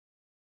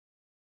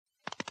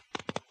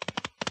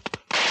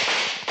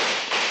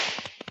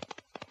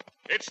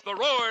It's the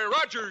Roy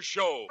Rogers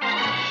Show.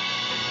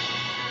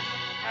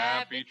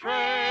 Happy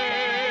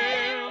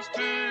trails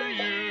to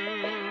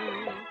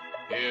you.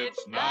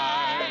 It's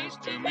nice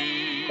to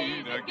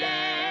meet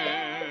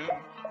again.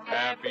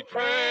 Happy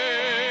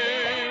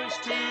trails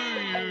to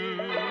you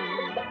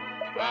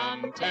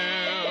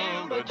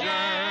until the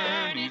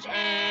journey's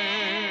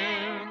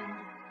end.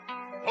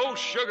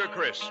 Post Sugar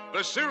Crisp,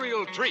 the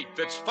cereal treat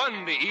that's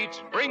fun to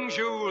eat, brings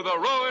you the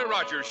Roy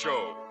Rogers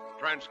Show.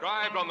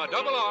 Transcribed on the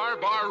Double R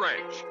Bar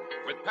Ranch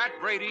with Pat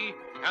Brady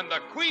and the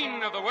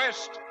Queen of the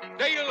West,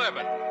 Dale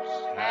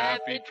Evans.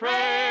 Happy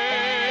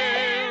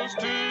trails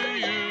to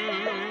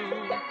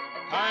you.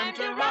 Time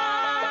to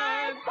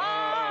ride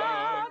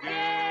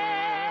again.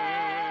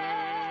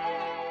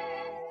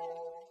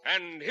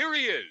 And here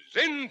he is,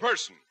 in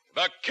person,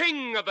 the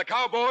king of the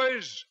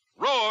cowboys,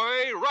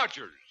 Roy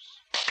Rogers.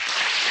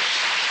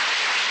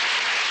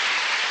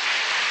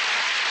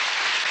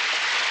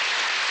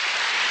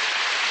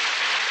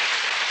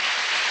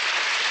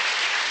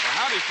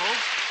 Howdy,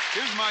 folks.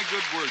 Here's my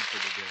good word for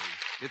today.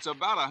 It's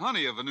about a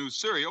honey of a new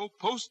cereal,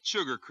 Post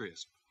Sugar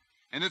Crisp.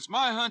 And it's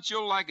my hunch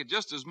you'll like it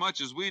just as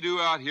much as we do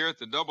out here at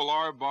the Double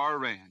R Bar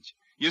Ranch.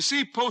 You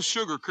see, Post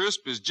Sugar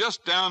Crisp is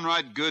just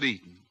downright good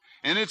eating.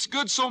 And it's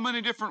good so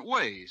many different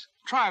ways.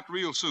 Try it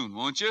real soon,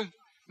 won't you?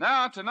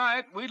 Now,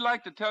 tonight, we'd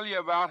like to tell you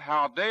about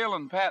how Dale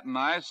and Pat and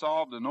I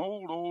solved an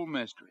old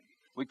mystery.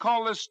 We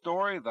call this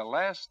story The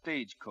Last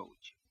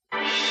Stagecoach.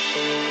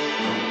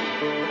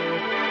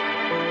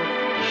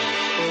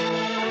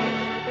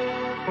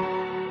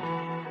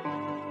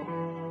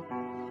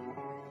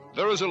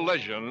 There is a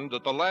legend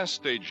that the last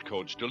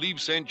stagecoach to leave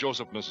St.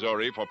 Joseph,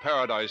 Missouri for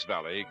Paradise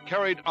Valley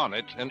carried on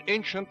it an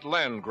ancient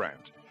land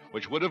grant,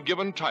 which would have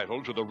given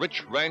title to the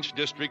rich ranch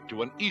district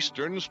to an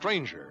eastern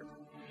stranger.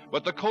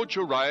 But the coach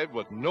arrived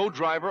with no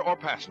driver or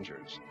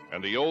passengers,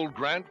 and the old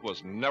grant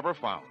was never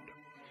found.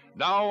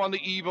 Now, on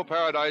the eve of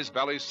Paradise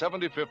Valley's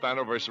 75th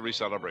anniversary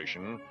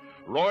celebration,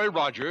 Roy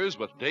Rogers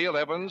with Dale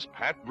Evans,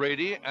 Pat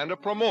Brady, and a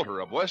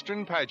promoter of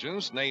Western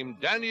pageants named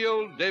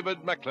Daniel David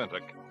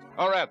McClintock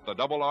are at the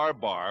Double R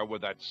Bar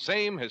with that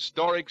same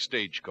historic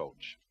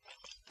stagecoach.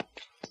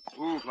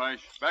 Ooh, Flash.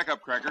 Back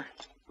up, Cracker.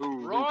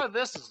 Ooh. Roy,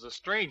 this is the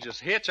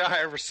strangest hitch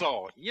I ever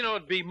saw. You know,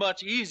 it'd be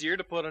much easier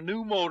to put a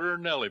new motor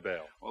in Nellie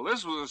Bell. Well,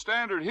 this was a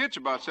standard hitch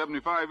about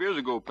 75 years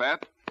ago,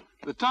 Pat.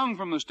 The tongue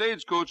from the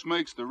stagecoach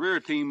makes the rear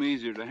team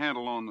easier to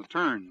handle on the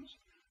turns.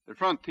 The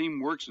front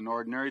team works in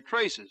ordinary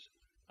traces.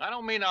 I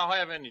don't mean I'll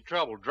have any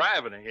trouble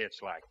driving a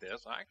hitch like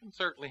this. I can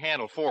certainly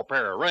handle 4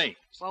 pair of reins.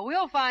 Well,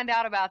 we'll find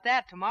out about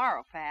that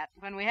tomorrow, Pat,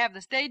 when we have the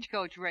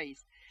stagecoach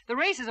race. The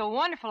race is a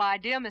wonderful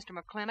idea, Mr.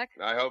 McClintock.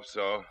 I hope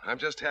so. I'm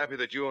just happy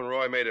that you and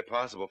Roy made it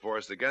possible for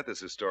us to get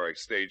this historic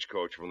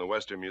stagecoach from the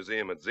Western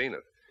Museum at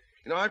Zenith.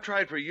 You know, I've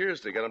tried for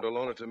years to get them to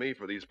loan it to me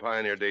for these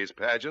Pioneer Days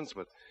pageants,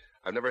 but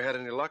I've never had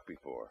any luck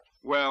before.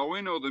 Well,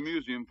 we know the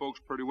museum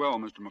folks pretty well,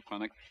 Mr.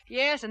 McClintock.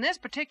 Yes, and this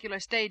particular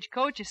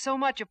stagecoach is so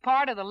much a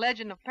part of the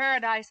legend of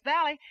Paradise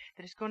Valley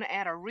that it's going to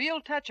add a real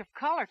touch of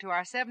color to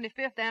our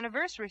 75th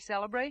anniversary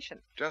celebration.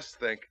 Just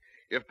think,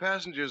 if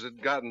passengers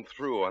had gotten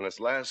through on its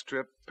last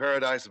trip,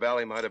 Paradise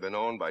Valley might have been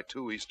owned by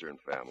 2 Eastern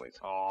families.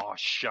 Oh,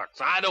 shucks.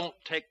 I don't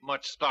take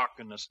much stock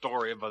in the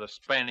story of the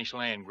Spanish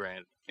land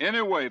grant.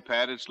 Anyway,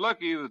 Pat, it's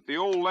lucky that the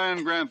old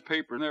land grant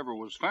paper never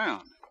was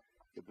found.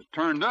 If it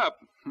turned up,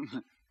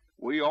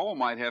 we all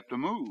might have to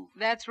move.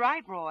 That's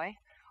right, Roy.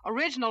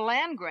 Original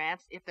land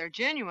grants, if they're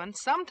genuine,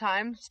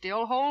 sometimes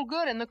still hold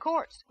good in the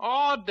courts.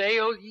 Oh,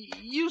 Dale,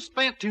 you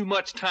spent too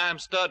much time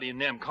studying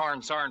them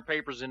carn-sarn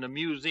papers in the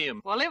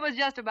museum. Well, it was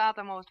just about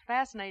the most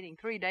fascinating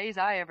 3 days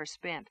I ever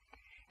spent.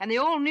 And the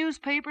old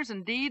newspapers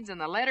and deeds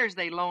and the letters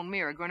they loaned me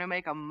are going to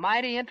make a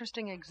mighty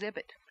interesting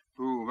exhibit.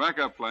 Ooh, back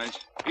up, Flash.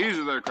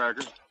 Easy there,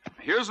 Cracker.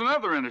 Here's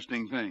another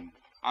interesting thing.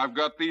 I've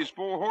got these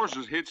 4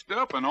 horses hitched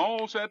up and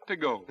all set to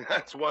go.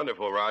 That's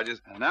wonderful,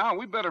 Rogers. And now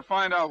we better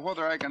find out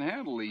whether I can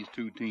handle these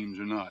 2 teams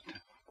or not.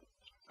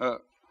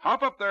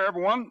 Hop up there,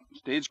 everyone.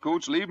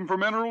 Stagecoach leaving for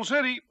Mineral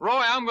City.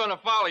 Roy, I'm going to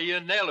follow you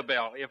in Nellie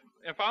Bell.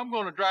 If I'm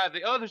going to drive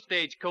the other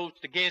stagecoach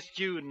against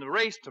you in the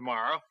race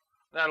tomorrow,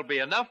 that'll be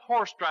enough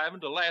horse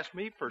driving to last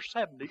me for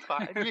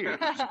 75 years.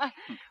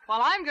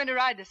 Well, I'm going to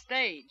ride the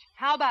stage.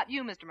 How about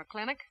you, Mr.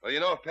 McClintock? Well, you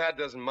know, if Pat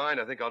doesn't mind,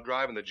 I think I'll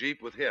drive in the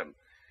Jeep with him.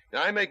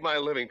 Now, I make my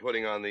living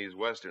putting on these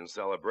Western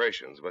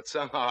celebrations, but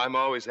somehow I'm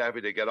always happy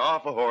to get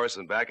off a horse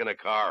and back in a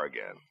car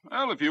again.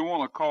 Well, if you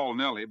want to call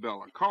Nellie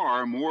Bell a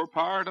car, more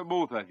power to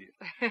both of you.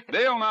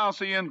 Dale and I'll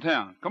see you in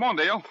town. Come on,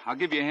 Dale. I'll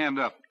give you a hand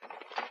up.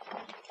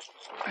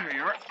 There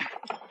you are.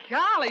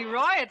 Golly,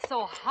 Roy, it's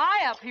so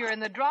high up here in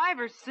the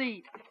driver's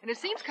seat, and it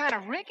seems kind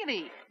of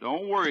rickety.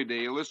 Don't worry,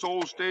 Dale. This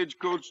old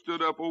stagecoach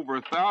stood up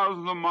over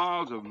thousands of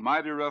miles of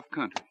mighty rough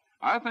country.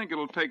 I think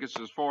it'll take us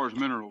as far as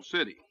Mineral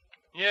City.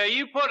 Yeah,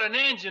 you put an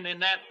engine in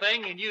that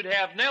thing and you'd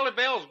have Nellie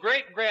Bell's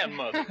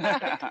great-grandmother.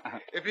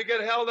 If you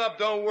get held up,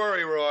 don't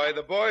worry, Roy.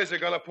 The boys are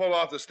going to pull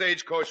off the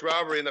stagecoach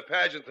robbery in the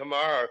pageant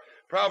tomorrow.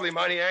 Probably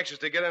mighty anxious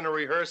to get in a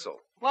rehearsal.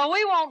 Well,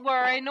 we won't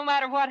worry, no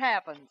matter what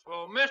happens.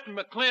 Well, Mr.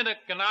 McClintock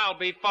and I'll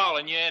be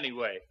following you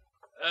anyway.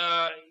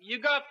 You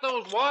got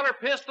those water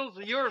pistols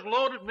of yours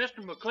loaded, Mr.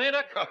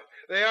 McClintock?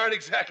 They aren't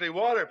exactly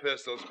water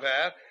pistols,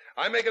 Pat.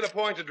 I make it a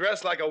point to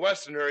dress like a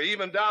Westerner,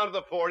 even down to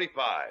the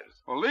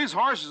 45s. Well, these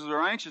horses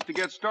are anxious to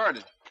get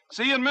started.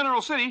 See you in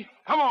Mineral City.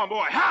 Come on,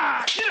 boy.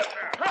 Ha! Get up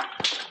there. Ha!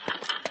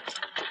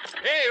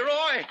 Hey,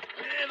 Roy,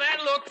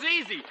 that looks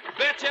easy.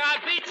 Betcha I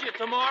beat you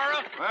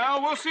tomorrow.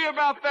 Well, we'll see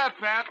about that,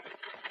 Pat.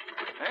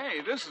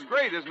 Hey, this is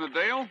great, isn't it,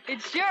 Dale?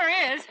 It sure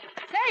is.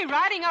 Say,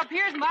 riding up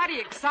here's mighty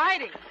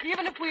exciting,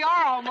 even if we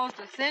are almost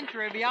a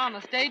century beyond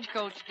the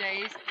stagecoach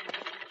days.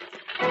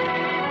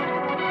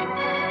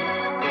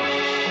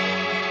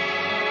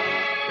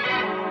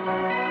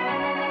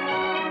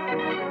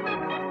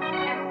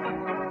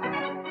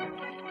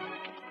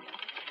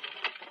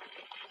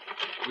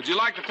 Would you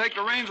like to take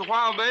the reins a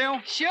while, Dale?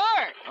 Sure.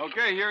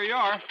 Okay, here you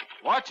are.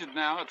 Watch it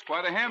now. It's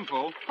quite a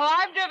handful. Well,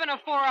 I've driven a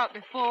 4-up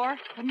before,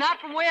 but not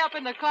from way up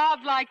in the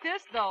clouds like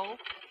this, though.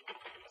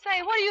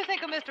 Say, what do you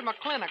think of Mr.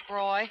 McClintock,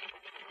 Roy?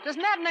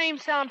 Doesn't that name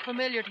sound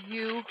familiar to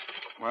you?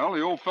 Well,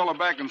 the old fellow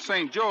back in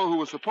St. Joe who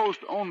was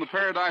supposed to own the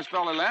Paradise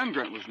Valley land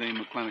grant was named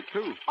McClintock,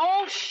 too.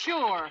 Oh,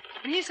 sure.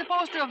 And he's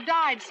supposed to have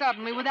died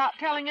suddenly without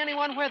telling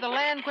anyone where the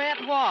land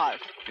grant was.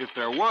 If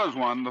there was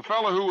one, the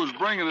fellow who was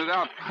bringing it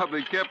out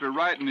probably kept it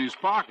right in his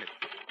pocket.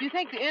 Do you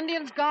think the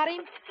Indians got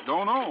him?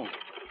 Don't know.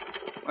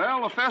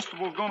 Well, the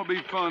festival's going to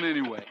be fun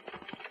anyway.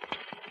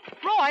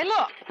 Roy,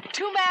 look.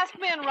 2 masked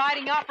men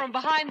riding out from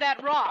behind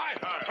that rock.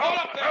 Hold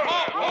up there,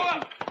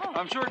 hold up.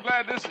 I'm sure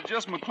glad this is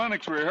just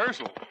McClintock's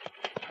rehearsal.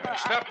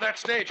 Stop that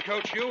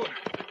stagecoach, you.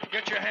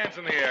 Get your hands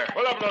in the air.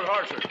 Pull up those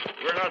horses.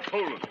 We're not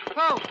fooling.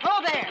 Oh,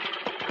 there.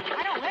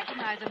 I don't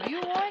recognize him. Do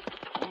you, Roy?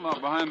 Well,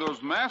 not behind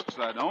those masks,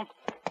 I don't.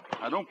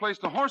 I don't place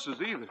the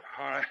horses either.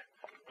 All right.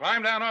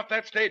 Climb down off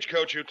that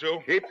stagecoach, you two.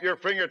 Keep your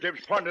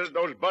fingertips pointed at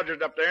those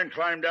buzzards up there and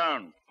climb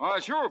down.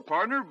 Sure,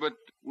 partner, but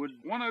would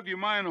one of you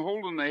mind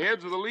holding the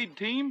heads of the lead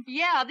team?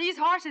 Yeah, these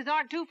horses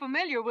aren't too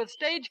familiar with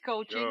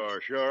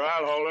stagecoaching. Sure,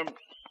 I'll hold them.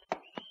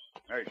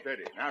 Hey,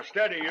 steady. Now,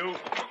 steady, you.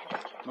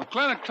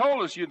 McClintock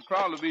told us you'd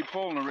probably be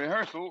pulling a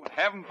rehearsal.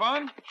 Having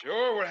fun?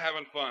 Sure, we're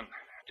having fun.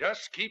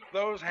 Just keep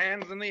those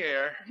hands in the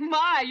air.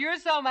 My, you're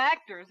some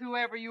actors,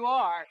 whoever you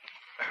are.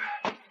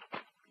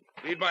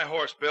 Lead my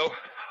horse, Bill.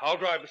 I'll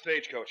drive the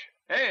stagecoach.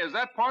 Hey, is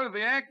that part of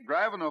the act?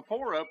 Driving a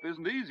 4-up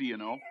isn't easy, you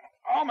know.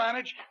 I'll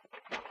manage.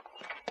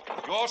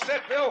 You all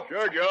set, Bill?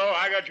 Sure, Joe.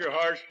 I got your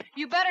horse.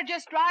 You better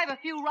just drive a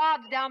few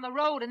rods down the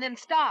road and then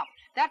stop.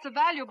 That's a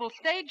valuable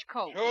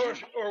stagecoach.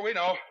 Sure, we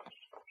know.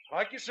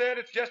 Like you said,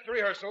 it's just a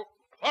rehearsal.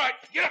 All right,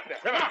 get up there.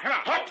 Come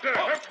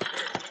on.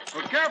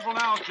 Well, careful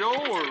now, Joe,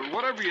 or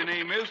whatever your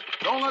name is.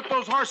 Don't let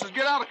those horses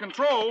get out of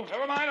control.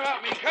 Never mind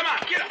about me. Come on,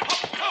 get up.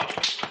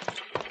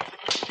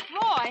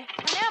 Roy,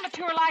 an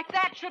amateur like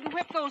that shouldn't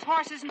whip those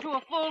horses into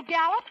a full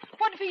gallop.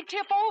 What if he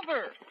tip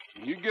over?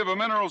 You give a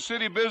Mineral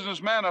City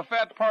businessman a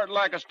fat part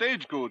like a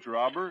stagecoach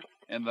robber,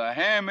 and the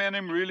ham in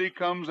him really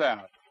comes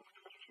out.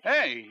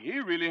 Hey, he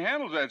really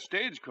handles that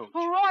stagecoach.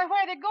 Oh, Roy,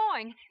 where are they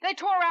going? They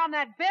tore around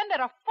that bend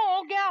at a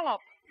full gallop.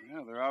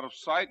 Yeah, they're out of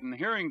sight and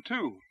hearing,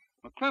 too.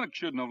 McClintock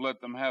shouldn't have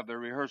let them have their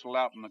rehearsal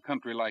out in the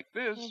country like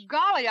this. Well,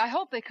 golly, I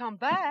hope they come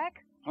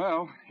back.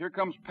 Well, here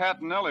comes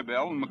Pat and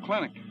Ellibelle and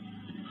McClintock.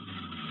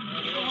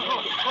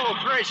 Oh,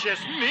 gracious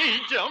me,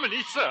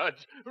 Jiminy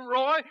suds.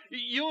 Roy,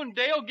 you and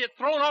Dale get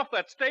thrown off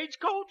that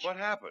stagecoach? What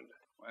happened?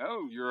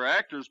 Well, your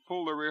actors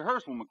pulled their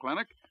rehearsal,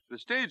 McClintock. The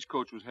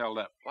stagecoach was held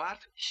up. What?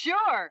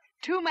 Sure.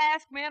 2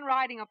 masked men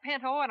riding a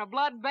pinto and a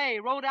blood bay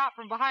rode out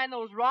from behind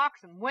those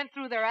rocks and went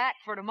through their act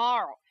for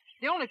tomorrow.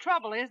 The only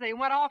trouble is they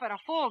went off at a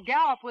full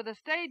gallop with a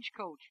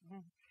stagecoach.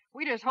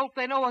 We just hope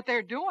they know what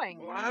they're doing.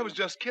 Well, I was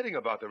just kidding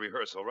about the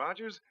rehearsal,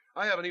 Rogers.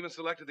 I haven't even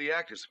selected the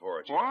actors for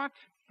it yet. What?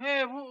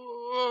 Hey,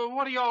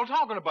 what are y'all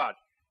talking about?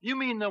 You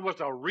mean there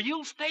was a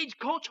real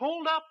stagecoach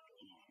holdup?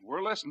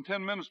 We're less than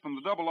 10 minutes from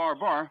the Double R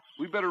bar.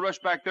 We better rush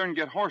back there and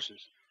get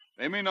horses.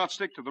 They may not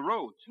stick to the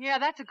roads. Yeah,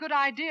 that's a good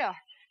idea.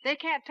 They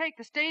can't take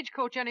the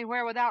stagecoach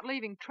anywhere without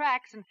leaving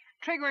tracks, and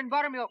Trigger and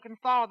Buttermilk can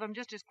follow them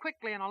just as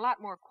quickly and a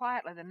lot more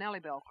quietly than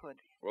Ellibelle could.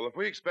 Well, if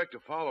we expect to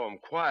follow them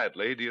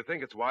quietly, do you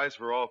think it's wise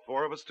for all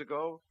 4 of us to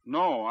go?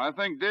 No, I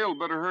think Dale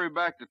better hurry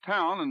back to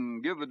town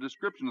and give the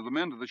description of the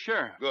men to the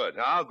sheriff. Good.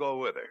 I'll go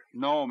with her.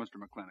 No, Mr.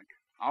 McClintock.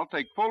 I'll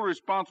take full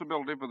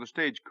responsibility for the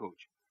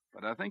stagecoach,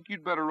 but I think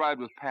you'd better ride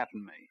with Pat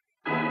and me.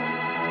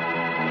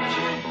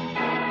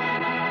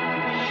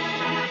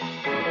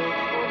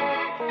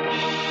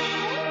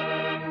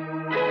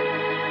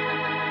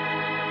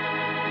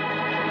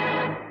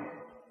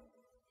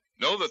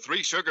 Know the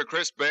 3 Sugar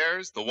Crisp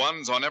bears, the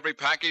ones on every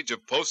package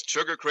of Post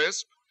Sugar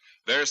Crisp?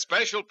 They're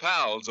special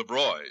pals of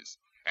Roy's.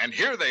 And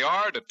here they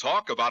are to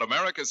talk about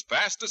America's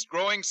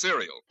fastest-growing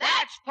cereal.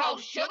 That's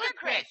Post Sugar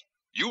Crisp.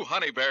 You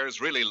honey bears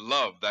really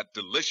love that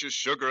delicious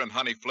sugar and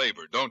honey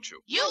flavor, don't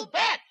you? You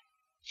bet.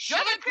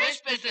 Sugar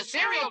Crisp is a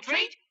cereal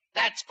treat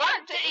that's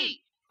fun to eat.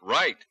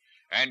 Right.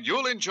 And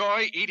you'll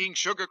enjoy eating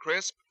Sugar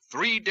Crisp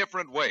 3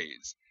 different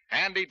ways.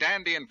 Handy,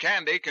 Dandy, and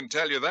Candy can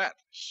tell you that.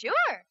 Sure.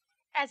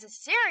 As a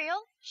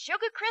cereal,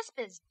 Sugar Crisp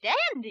is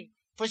dandy.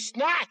 For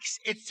snacks,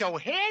 it's so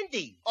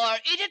handy. Or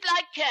eat it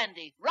like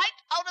candy, right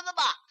out of the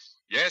box.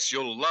 Yes,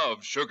 you'll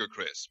love Sugar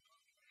Crisp.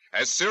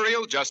 As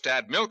cereal, just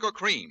add milk or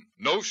cream.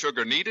 No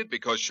sugar needed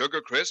because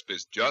Sugar Crisp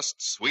is just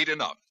sweet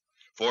enough.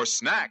 For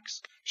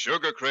snacks,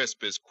 Sugar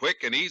Crisp is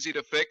quick and easy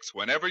to fix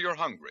whenever you're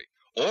hungry.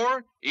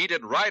 Or eat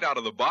it right out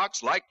of the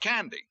box like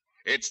candy.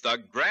 It's the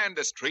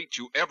grandest treat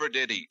you ever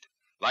did eat.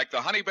 Like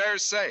the honey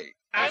bears say,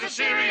 As a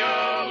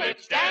cereal,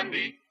 it's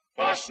dandy.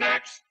 For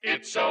snacks,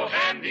 it's so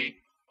handy.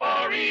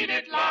 Or eat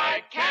it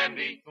like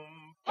candy.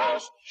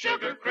 Post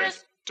Sugar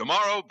Crisp.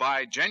 tomorrow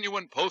buy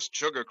genuine Post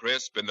Sugar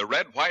Crisp in the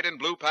red, white, and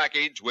blue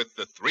package with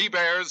the 3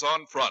 bears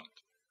on front.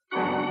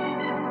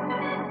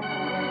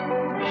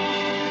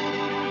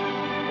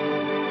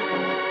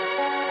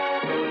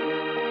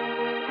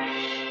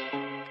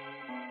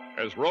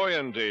 As Roy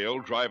and Dale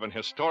drive an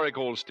historic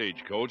old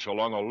stagecoach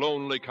along a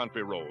lonely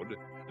country road,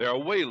 they are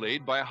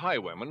waylaid by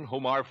highwaymen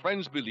whom our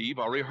friends believe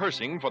are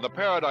rehearsing for the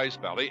Paradise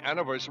Valley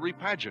anniversary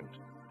pageant.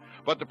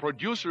 But the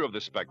producer of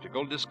the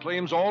spectacle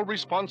disclaims all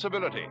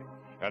responsibility,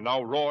 and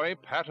now Roy,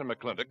 Pat, and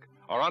McClintock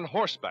are on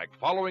horseback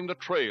following the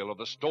trail of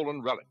the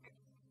stolen relic.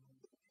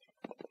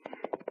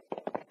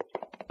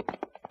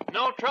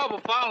 No trouble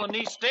following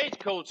these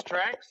stagecoach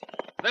tracks.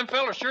 Them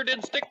fellas sure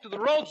didn't stick to the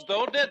roads,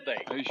 though, did they?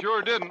 They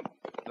sure didn't.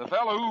 The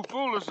fellow who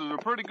fooled us is a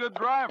pretty good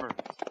driver.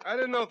 I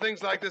didn't know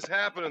things like this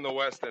happen in the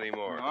West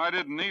anymore. No, I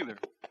didn't either.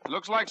 It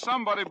looks like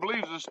somebody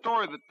believes the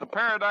story that the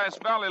Paradise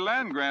Valley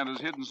land grant is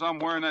hidden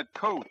somewhere in that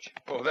coach.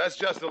 Oh, that's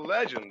just a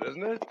legend,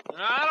 isn't it?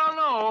 I don't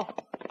know.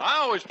 I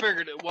always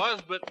figured it was,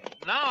 but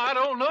now I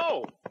don't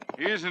know.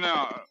 Easy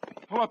now.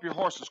 Pull up your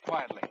horses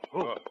quietly.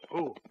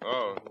 Oh.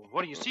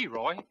 What do you see,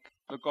 Roy?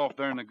 Look off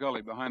there in the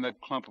gully behind that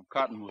clump of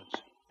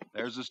cottonwoods.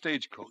 There's the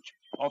stagecoach.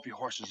 Off your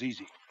horses,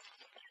 easy.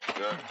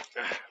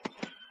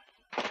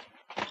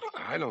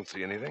 I don't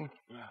see anything.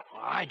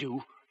 I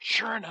do.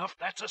 Sure enough,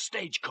 that's a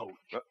stagecoach.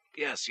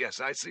 Yes,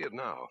 I see it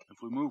now.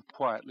 If we move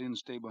quietly and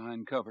stay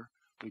behind cover,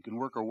 we can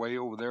work our way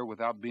over there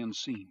without being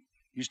seen.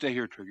 You stay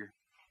here, Trigger.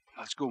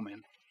 Let's go,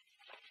 men.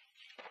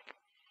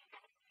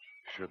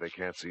 Sure they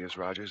can't see us,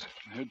 Rogers?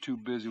 They're too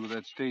busy with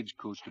that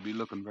stagecoach to be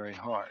looking very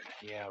hard.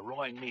 Yeah,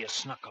 Roy and me have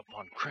snuck up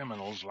on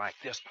criminals like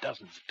this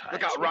dozens of times.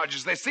 Look out,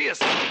 Rogers. They see us.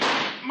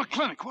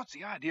 McClintock, what's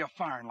the idea of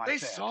firing like They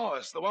that? saw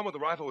us. The one with the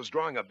rifle was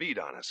drawing a bead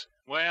on us.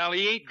 Well,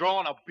 he ain't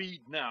drawing a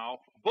bead now.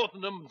 Both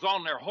of them's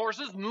on their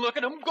horses, and look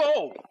at them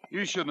go.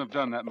 You shouldn't have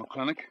done that,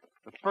 McClintock.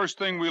 The first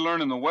thing we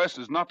learn in the West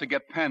is not to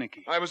get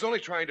panicky. I was only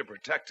trying to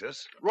protect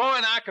us. Roy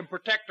and I can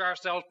protect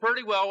ourselves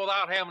pretty well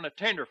without having a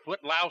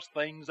tenderfoot louse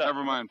things up.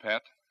 Never mind,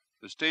 Pat.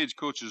 The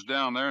stagecoach is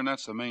down there, and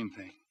that's the main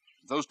thing.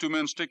 If those 2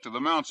 men stick to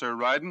the mounts they're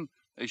riding,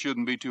 they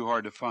shouldn't be too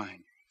hard to find.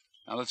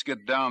 Now let's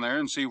get down there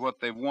and see what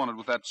they've wanted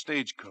with that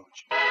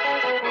stagecoach.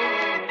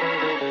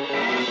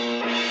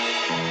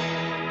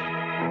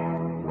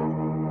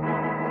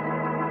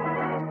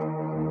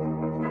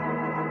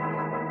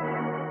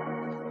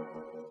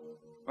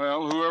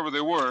 Well, whoever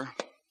they were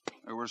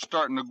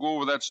starting to go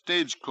over that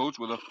stagecoach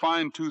with a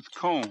fine-tooth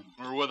comb.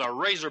 Or with a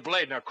razor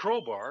blade and a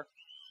crowbar.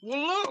 Well,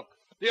 look.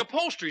 The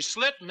upholstery's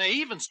slit, and they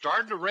even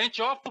started to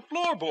wrench off the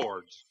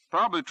floorboards.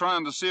 Probably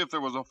trying to see if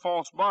there was a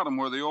false bottom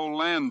where the old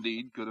land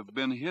deed could have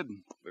been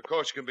hidden. The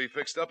coach can be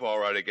fixed up all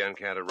right again,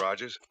 can't it,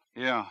 Rogers?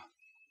 Yeah.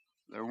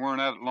 They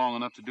weren't at it long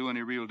enough to do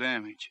any real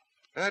damage.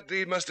 That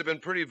deed must have been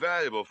pretty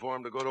valuable for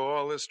him to go to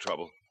all this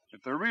trouble.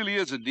 If there really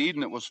is a deed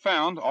and it was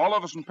found, all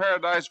of us in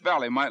Paradise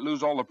Valley might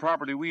lose all the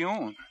property we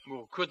own.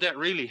 Well, could that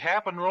really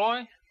happen,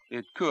 Roy?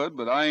 It could,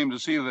 but I aim to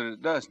see that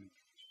it doesn't.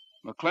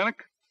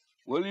 McClintock,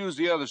 we'll use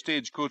the other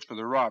stagecoach for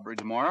the robbery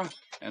tomorrow,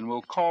 and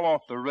we'll call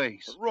off the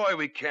race. But Roy,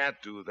 we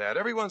can't do that.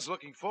 Everyone's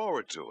looking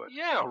forward to it.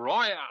 Yeah,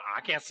 Roy,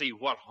 I can't see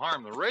what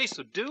harm the race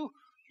would do.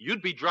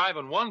 You'd be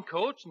driving one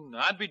coach, and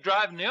I'd be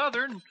driving the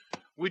other, and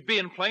we'd be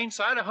in plain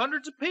sight of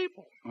hundreds of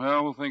people.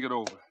 Well, we'll think it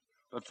over.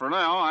 But for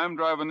now, I'm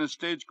driving this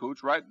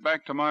stagecoach right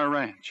back to my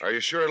ranch. Are you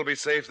sure it'll be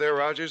safe there,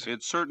 Rogers?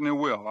 It certainly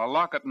will. I'll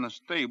lock it in the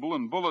stable,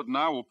 and Bullet and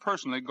I will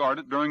personally guard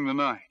it during the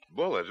night.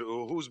 Bullet?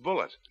 Who's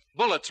Bullet?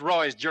 Bullet's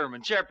Roy's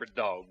German Shepherd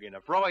dog, and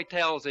if Roy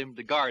tells him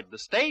to guard the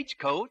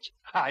stagecoach,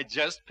 I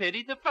just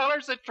pity the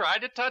fellers that try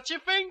to touch a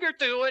finger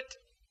to it.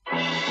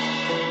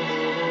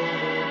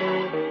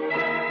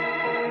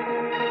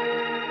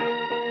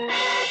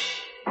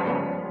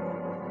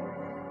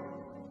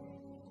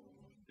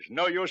 It's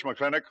no use,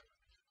 McClintock.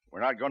 We're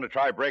not going to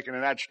try breaking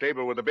in that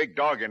stable with a big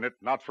dog in it,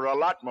 not for a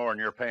lot more than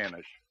you're paying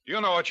us. You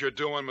know what you're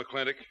doing,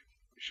 McClintock.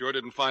 You sure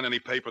didn't find any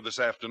paper this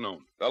afternoon.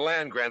 The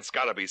land grant's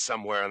got to be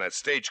somewhere in that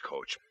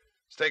stagecoach.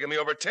 It's taken me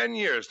over 10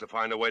 years to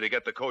find a way to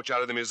get the coach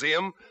out of the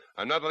museum.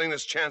 I'm not letting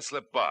this chance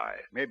slip by.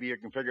 Maybe you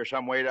can figure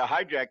some way to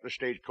hijack the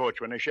stagecoach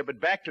when they ship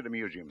it back to the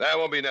museum. That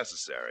won't be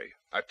necessary.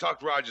 I've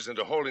talked Rogers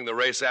into holding the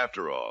race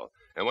after all.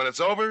 And when it's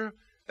over,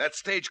 that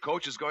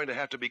stagecoach is going to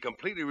have to be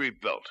completely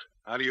rebuilt.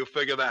 How do you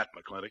figure that,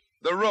 McClintock?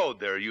 The road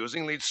they're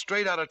using leads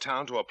straight out of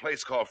town to a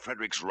place called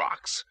Frederick's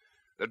Rocks.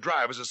 The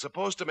drivers are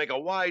supposed to make a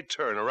wide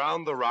turn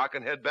around the rock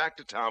and head back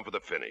to town for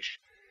the finish.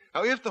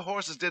 Now, if the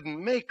horses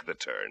didn't make the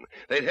turn,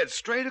 they'd head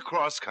straight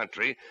across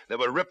country that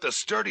would rip the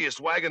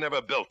sturdiest wagon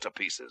ever built to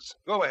pieces.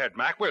 Go ahead,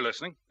 Mac. We're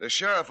listening. The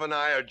sheriff and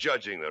I are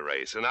judging the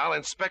race, and I'll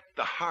inspect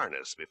the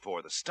harness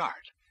before the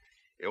start.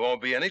 It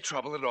won't be any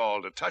trouble at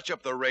all to touch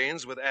up the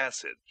reins with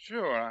acid.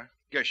 Sure, I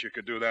guess you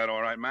could do that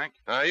all right, Mac.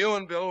 Now, you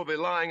and Bill will be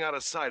lying out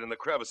of sight in the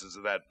crevices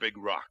of that big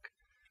rock.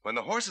 When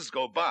the horses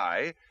go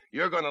by,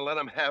 you're going to let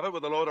them have it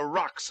with a load of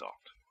rock salt.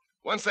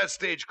 Once that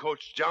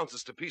stagecoach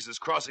jounces to pieces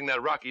crossing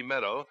that rocky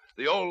meadow,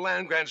 the old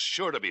land grant's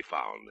sure to be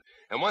found.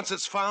 And once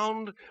it's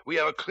found, we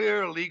have a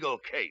clear legal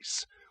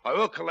case. I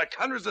will collect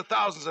hundreds of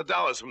thousands of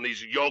dollars from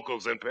these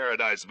yokels in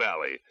Paradise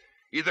Valley.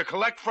 Either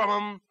collect from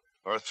them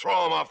or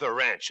throw them off their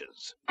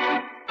ranches.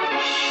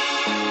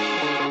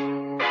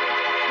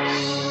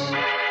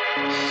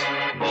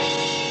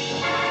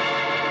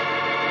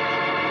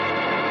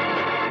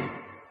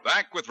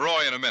 Back with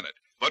Roy in a minute.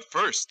 But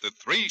first, the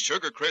 3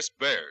 Sugar Crisp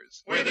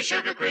Bears. We're the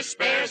Sugar Crisp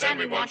Bears, and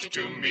we want you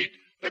to meet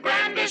the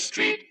grandest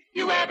treat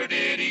you ever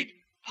did eat.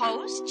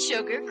 Post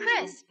Sugar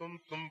Crisp.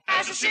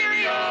 As a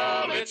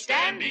cereal, it's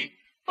dandy.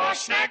 For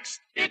snacks,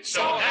 it's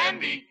so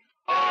handy.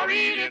 Or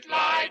eat it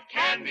like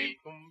candy.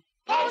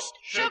 Post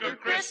Sugar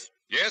Crisp.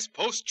 Yes,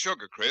 Post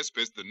Sugar Crisp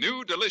is the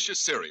new delicious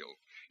cereal.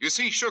 You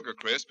see, Sugar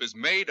Crisp is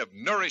made of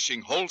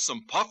nourishing,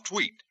 wholesome puffed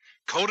wheat,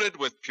 coated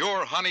with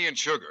pure honey and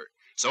sugar.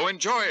 So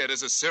enjoy it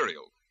as a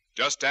cereal.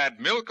 Just add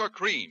milk or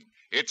cream.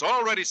 It's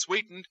already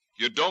sweetened.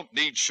 You don't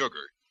need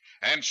sugar.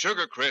 And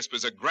Sugar Crisp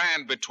is a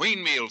grand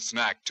between-meal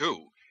snack,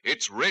 too.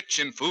 It's rich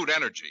in food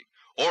energy.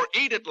 Or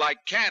eat it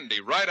like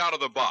candy right out of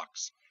the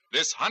box.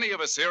 This honey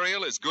of a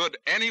cereal is good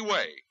any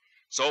way.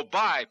 So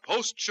buy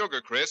Post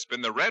Sugar Crisp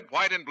in the red,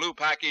 white, and blue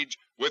package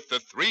with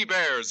the 3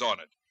 bears on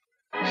it.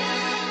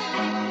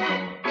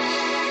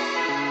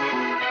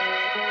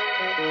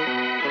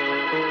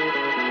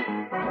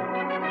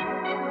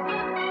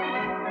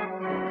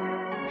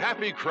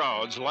 Happy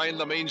crowds line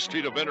the main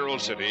street of Mineral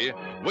City,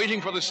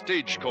 waiting for the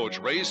stagecoach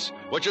race,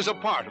 which is a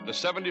part of the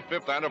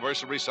 75th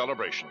anniversary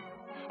celebration.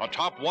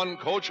 Atop one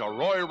coach are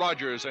Roy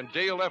Rogers and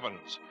Dale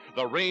Evans,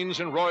 the reins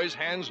in Roy's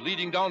hands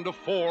leading down to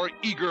 4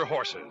 eager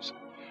horses.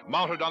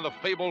 Mounted on the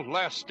fabled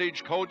last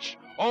stagecoach,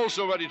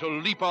 also ready to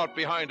leap out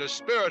behind a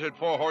spirited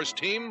 4-horse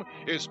team,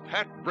 is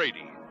Pat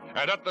Brady.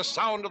 And at the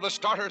sound of the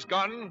starter's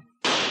gun...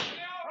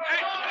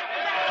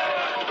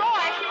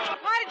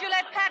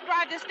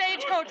 Drive the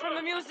stagecoach from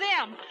the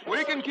museum.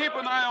 We can keep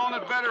an eye on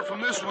it better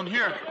from this one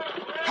here.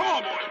 Come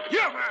on, boy.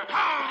 Yeah, man.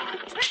 Ha!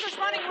 Trigger's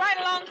running right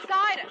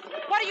alongside us.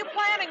 What are you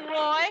planning,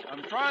 Roy?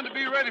 I'm trying to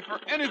be ready for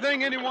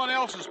anything anyone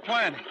else is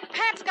planning.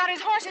 Pat's got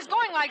his horses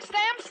going like Sam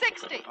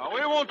 60. We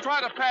won't try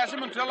to pass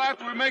him until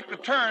after we make the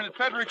turn at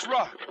Frederick's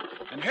Rock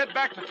and head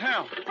back to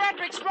town.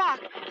 Frederick's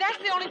Rock. That's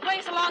the only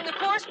place along the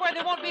course where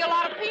there won't be a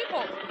lot of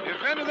people.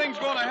 If anything's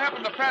going to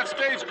happen to Pat's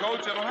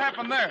stagecoach, it'll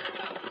happen there.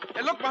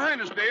 Hey, look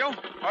behind us, Dale.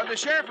 Are the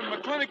sheriff and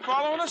McClintock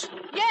following us?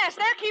 Yes,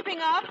 they're keeping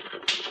up.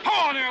 Come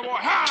on there, boy.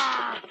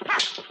 Ha! Ha!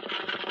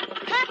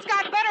 Pat's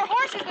got better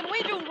horses than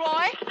we do,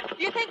 Roy.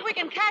 Do you think we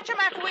can catch him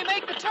after we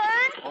make the turn?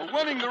 Well,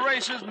 winning the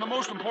race isn't the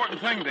most important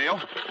thing, Dale.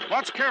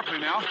 Watch carefully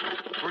now.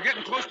 We're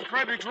getting close to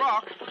Frederick's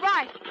Rock.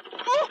 Right.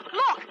 Oh,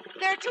 look!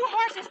 There are 2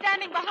 horses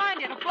standing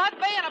behind it, a blood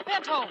bay and a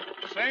pinto.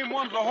 Same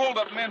ones the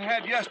hold-up men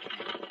had yesterday.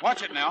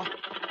 Watch it now.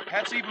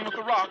 Pat's even with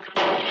the rock.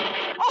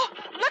 Oh,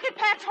 look at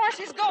Pat's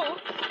horses go.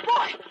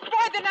 Roy,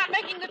 they're not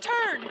making the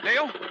turn.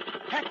 Dale,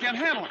 Pat can't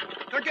handle them.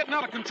 They're getting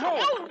out of control.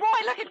 Oh,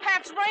 Roy, look at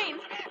Pat's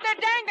reins. They're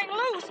dangling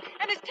loose,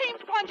 and his team's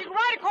plunging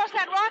right across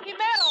that rocky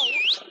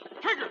meadow.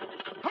 Trigger,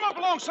 come up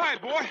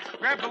alongside, boy.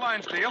 Grab the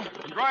lines, Dale,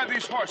 and drive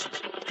these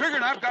horses. Trigger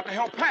and I've got to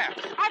help Pat.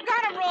 I've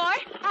got him, Roy.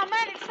 I'll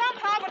manage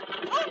somehow, but...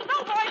 Oh,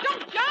 no, Roy,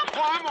 don't jump.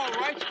 Oh, I'm all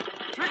right.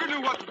 Trigger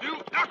knew what to do.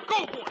 Now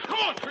go, boy. Come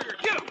on, Trigger,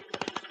 get him.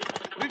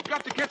 We've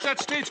got to catch that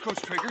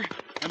stagecoach, Trigger,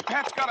 and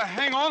Pat's got to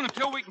hang on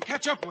until we can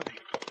catch up with him.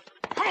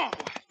 Come on,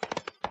 boy.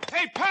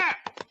 Hey, Pat!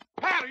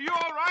 Pat, are you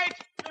all right?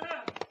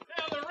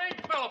 Yeah, the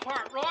range fell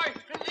apart, Roy,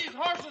 and these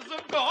horses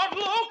have gone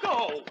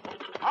loco.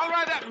 I'll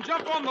ride out and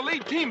jump on the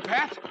lead team,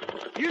 Pat.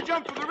 You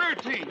jump for the rear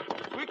team.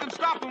 We can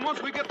stop them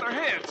once we get their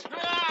heads.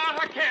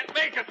 I can't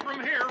make it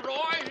from here,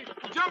 Roy.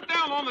 Jump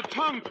down on the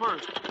tongue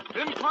first,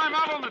 then climb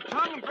out on the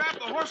tongue and grab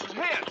the horses'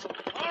 heads.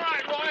 All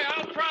right, Roy,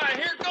 I'll try.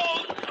 Here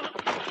goes.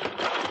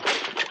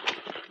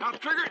 Now,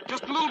 Trigger,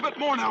 just a little bit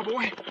more now,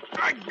 boy.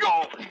 I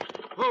go.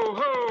 Ho,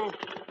 ho.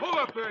 Hold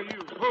up there,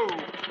 you. Ho.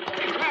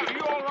 Pat, are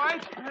you all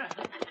right?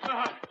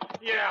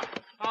 Yeah,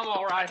 I'm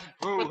all right.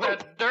 Ho, With ho.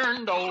 that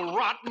darned old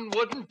rotten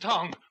wooden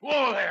tongue.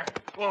 Whoa there.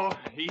 Whoa,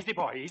 easy,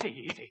 boy,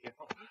 easy.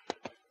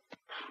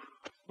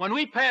 When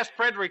we passed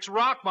Frederick's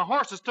Rock, my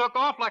horses took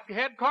off like they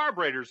had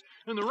carburetors,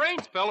 and the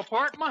reins fell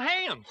apart in my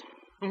hands.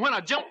 And when I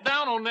jumped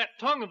down on that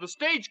tongue of the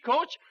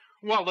stagecoach,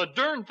 well, the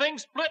darn thing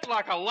split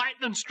like a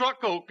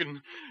lightning-struck oak,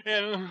 and...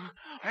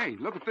 Hey,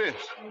 look at this.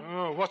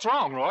 What's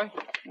wrong, Roy?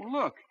 Well,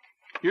 look.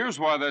 Here's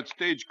why that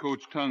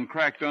stagecoach tongue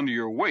cracked under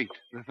your weight.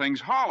 The thing's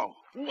hollow.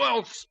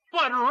 Well,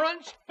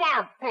 sputtering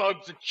spark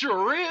plugs, it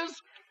sure is.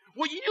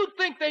 Well, you'd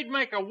think they'd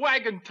make a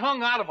wagon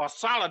tongue out of a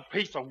solid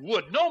piece of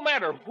wood, no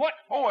matter what.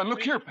 Oh, and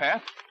look here,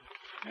 Pat.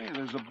 Hey,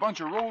 there's a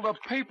bunch of rolled up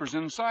papers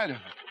inside of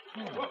it.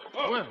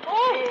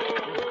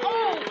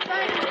 Oh,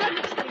 thank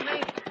goodness he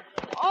made it.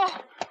 Oh,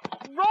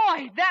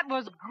 Roy, that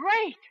was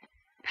great.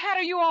 Pat,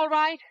 are you all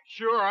right?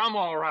 Sure, I'm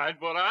all right,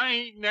 but I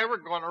ain't never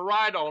going to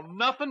ride on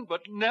nothing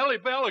but Nellie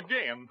Bell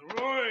again.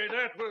 Roy,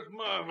 that was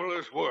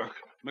marvelous work.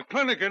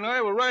 McClintock and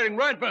I were riding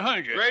right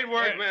behind you. Great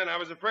work, man. I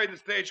was afraid the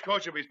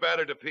stagecoach would be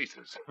battered to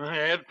pieces.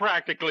 It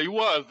practically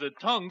was. The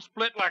tongue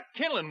split like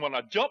kindling when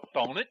I jumped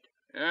on it.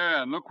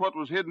 Yeah, and look what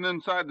was hidden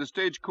inside the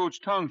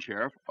stagecoach tongue,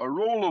 Sheriff. A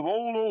roll of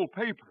old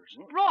papers.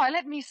 Roy,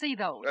 let me see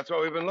those. That's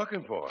what we've been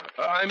looking for.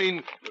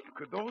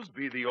 Could those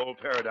be the old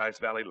Paradise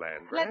Valley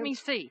land grants? Let me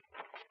see.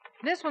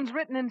 This one's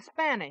written in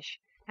Spanish,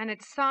 and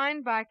it's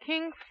signed by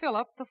King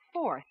Philip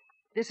IV.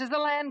 This is the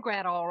land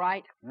grant, all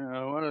right.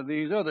 Now, what are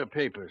these other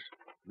papers?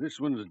 This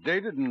one's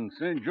dated in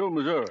St. Joe,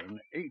 Missouri, in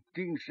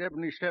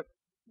 1877.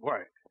 Why,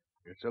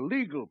 it's a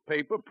legal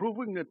paper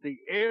proving that the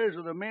heirs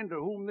of the men to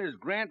whom this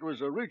grant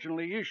was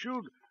originally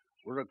issued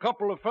were a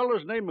couple of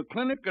fellows named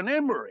McClintock and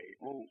Emery.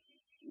 Oh,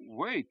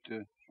 wait.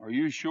 Are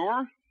you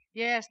sure?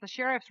 Yes, the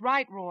sheriff's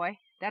right, Roy.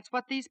 That's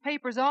what these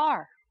papers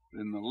are.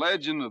 Then the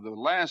legend of the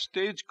last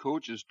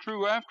stagecoach is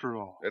true after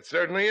all. It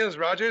certainly is,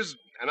 Rogers.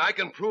 And I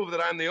can prove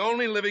that I'm the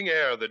only living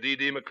heir of the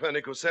D.D.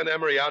 McClintock who sent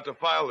Emery out to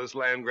file this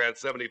land grant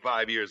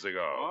 75 years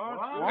ago.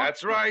 What?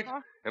 That's right.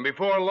 And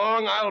before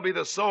long, I'll be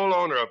the sole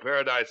owner of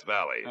Paradise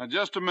Valley. Now,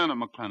 just a minute,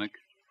 McClintock.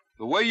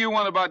 The way you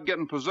went about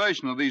getting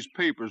possession of these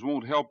papers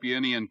won't help you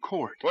any in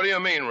court. What do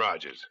you mean,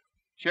 Rogers?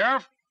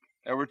 Sheriff,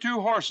 there were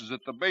two horses at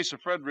the base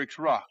of Frederick's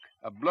Rock,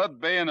 a blood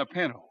bay and a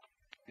pinto.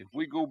 If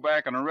we go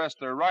back and arrest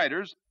their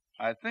riders,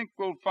 I think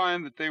we'll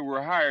find that they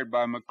were hired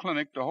by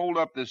McClintock to hold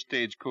up this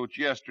stagecoach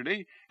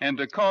yesterday and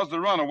to cause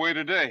the runaway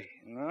today.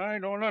 I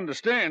don't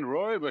understand,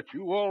 Roy, but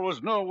you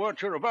always know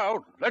what you're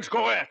about. Let's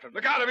go after them.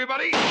 Look out,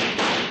 everybody!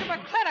 Mr.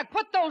 McClintock,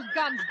 put those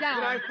guns down.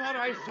 But I thought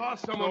I saw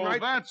someone So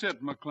that's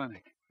it,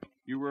 McClintock.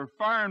 You were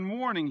firing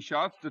warning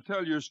shots to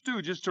tell your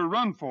stooges to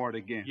run for it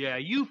again. Yeah,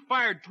 you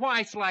fired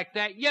twice like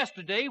that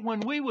yesterday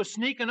when we was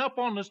sneaking up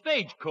on the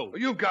stagecoach.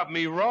 You've got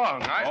me wrong.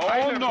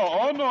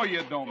 No,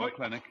 you don't,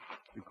 McClintock.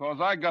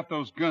 Because I got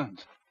those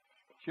guns.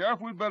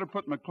 Sheriff, we'd better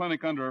put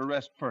McClintock under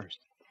arrest first.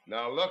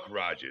 Now, look,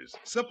 Rogers.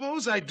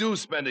 Suppose I do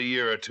spend a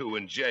year or two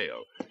in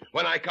jail.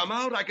 When I come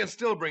out, I can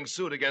still bring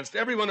suit against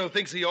everyone who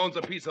thinks he owns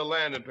a piece of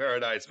land in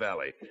Paradise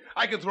Valley.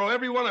 I can throw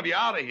every one of you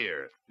out of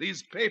here.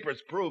 These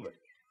papers prove it.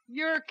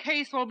 Your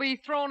case will be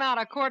thrown out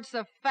of court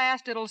so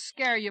fast it'll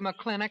scare you,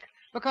 McClintock,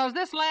 because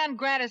this land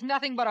grant is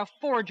nothing but a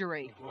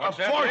forgery. A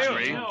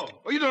forgery?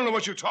 Well, you don't know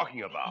what you're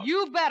talking about.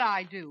 You bet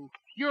I do.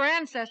 Your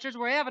ancestors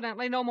were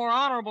evidently no more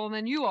honorable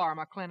than you are,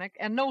 McClintock,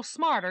 and no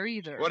smarter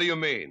either. What do you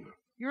mean?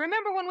 You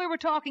remember when we were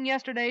talking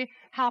yesterday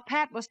how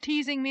Pat was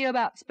teasing me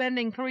about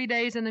spending 3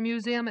 days in the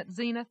museum at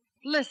Zenith?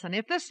 Listen,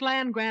 if this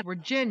land grant were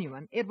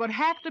genuine, it would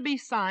have to be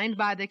signed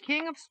by the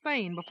King of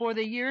Spain before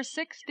the year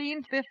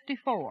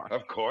 1654.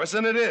 Of course,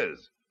 and it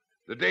is.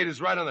 The date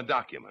is right on the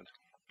document.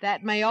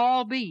 That may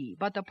all be,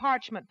 but the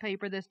parchment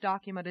paper this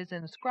document is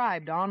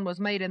inscribed on was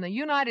made in the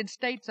United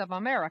States of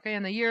America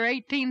in the year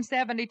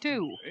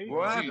 1872.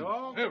 What?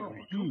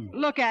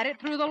 Look at it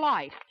through the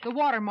light. The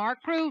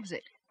watermark proves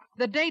it.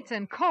 The date's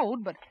in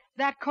code, but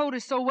that code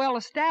is so well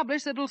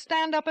established that it'll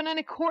stand up in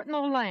any court in the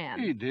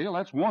land. Hey, Dale,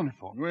 that's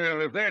wonderful.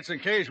 Well, if that's the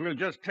case, we'll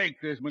just take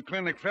this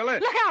McClintock fella.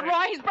 Look out,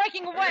 Roy. He's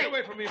breaking away. Stay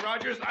away from me,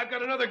 Rogers. I've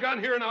got another gun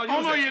here, and I'll use it.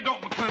 Oh, no, you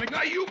don't, McClintock.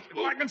 Now, you... If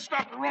I can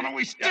stop a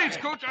runaway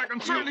stagecoach, I can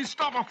certainly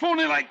stop a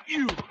phony like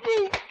you.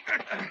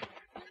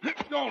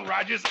 Don't,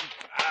 Rogers.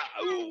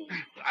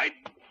 I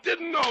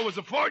didn't know it was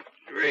a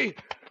forgery.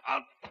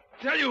 I'll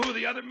tell you who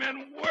the other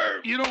men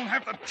were. You don't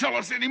have to tell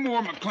us any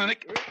more,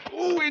 McClintock.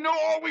 We know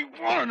all we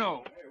want to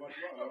know.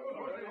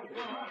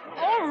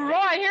 Oh,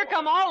 Roy, here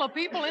come all the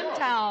people in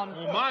town.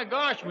 Oh, my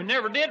gosh, we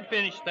never did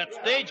finish that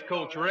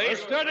stagecoach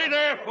race. Steady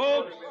there,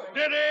 folks.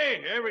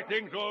 Steady.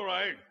 Everything's all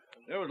right.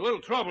 There was a little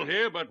trouble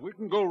here, but we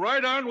can go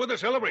right on with the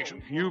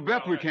celebration. You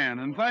bet we can,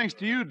 and thanks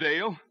to you,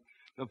 Dale.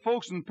 The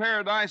folks in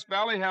Paradise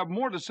Valley have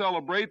more to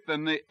celebrate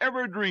than they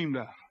ever dreamed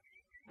of.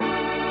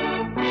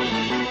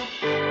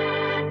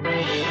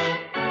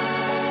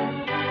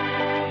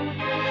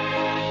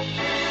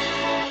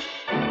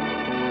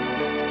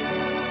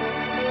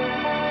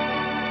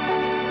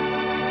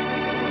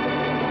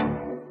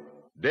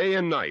 Day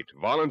and night,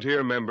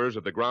 volunteer members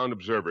of the Ground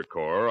Observer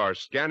Corps are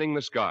scanning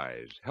the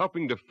skies,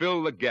 helping to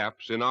fill the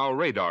gaps in our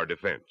radar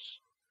defense.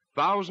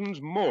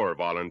 Thousands more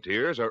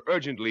volunteers are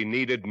urgently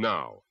needed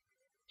now.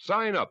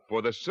 Sign up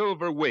for the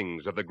Silver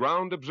Wings of the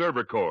Ground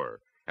Observer Corps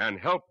and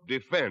help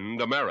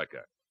defend America.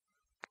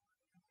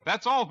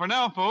 That's all for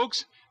now,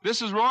 folks.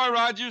 This is Roy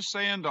Rogers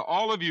saying to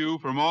all of you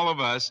from all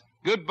of us,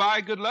 goodbye,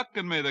 good luck,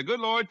 and may the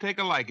good Lord take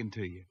a liking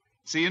to you.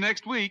 See you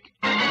next week.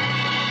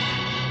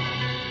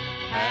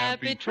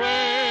 Happy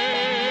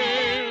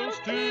trails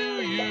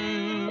to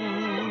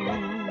you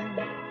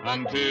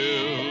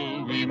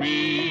until we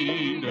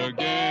meet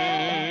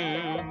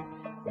again.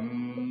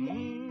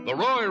 The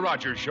Roy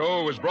Rogers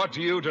Show was brought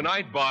to you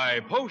tonight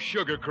by Post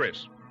Sugar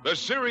Crisp, the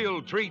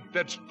cereal treat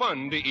that's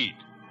fun to eat.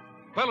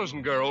 Fellows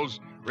and girls,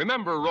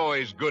 remember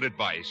Roy's good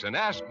advice and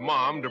ask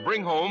Mom to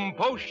bring home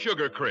Post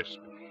Sugar Crisp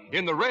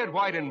in the red,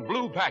 white, and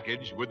blue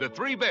package with the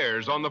 3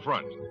 bears on the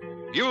front.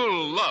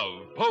 You'll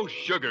love Post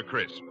Sugar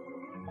Crisp.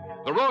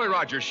 The Roy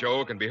Rogers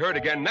Show can be heard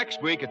again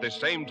next week at this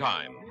same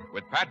time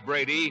with Pat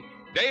Brady,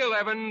 Dale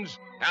Evans,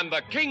 and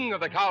the king of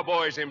the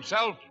cowboys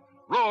himself,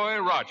 Roy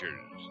Rogers.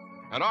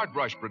 An Art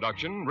Brush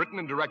production written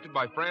and directed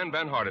by Fran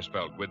Van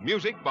Hartesveld with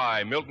music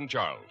by Milton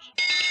Charles.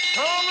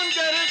 Come and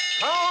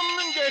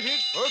get it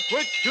for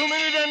quick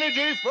 2-minute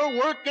energy for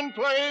work and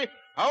play.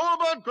 How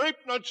about Grape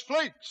Nuts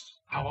Flakes?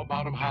 How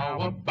about 'em,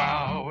 how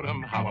about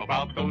 'em, how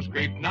about those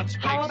Grape Nuts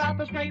Flakes? How about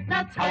those Grape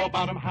Nuts Flakes? How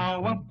about 'em,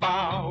 how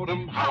about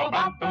 'em, how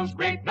about those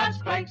Grape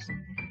Nuts Flakes?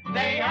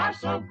 They are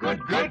so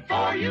good, good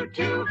for you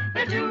too.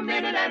 Their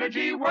 2-minute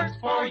energy works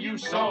for you.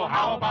 So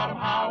how about 'em,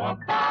 how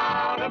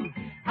about 'em,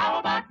 how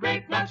about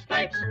Grape Nuts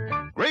Flakes?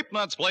 Grape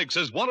Nuts Flakes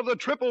is one of the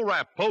triple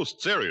wrap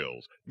Post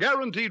cereals,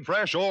 guaranteed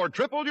fresh or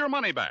triple your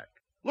money back.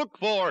 Look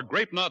for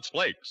Grape Nuts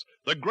Flakes,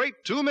 the great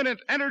 2-minute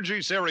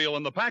energy cereal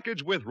in the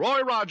package with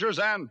Roy Rogers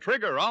and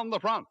Trigger on the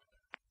front.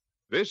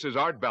 This is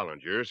Art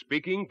Ballinger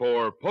speaking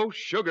for Post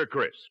Sugar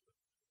Crisp.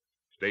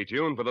 Stay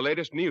tuned for the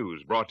latest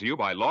news brought to you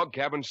by Log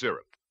Cabin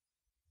Syrup.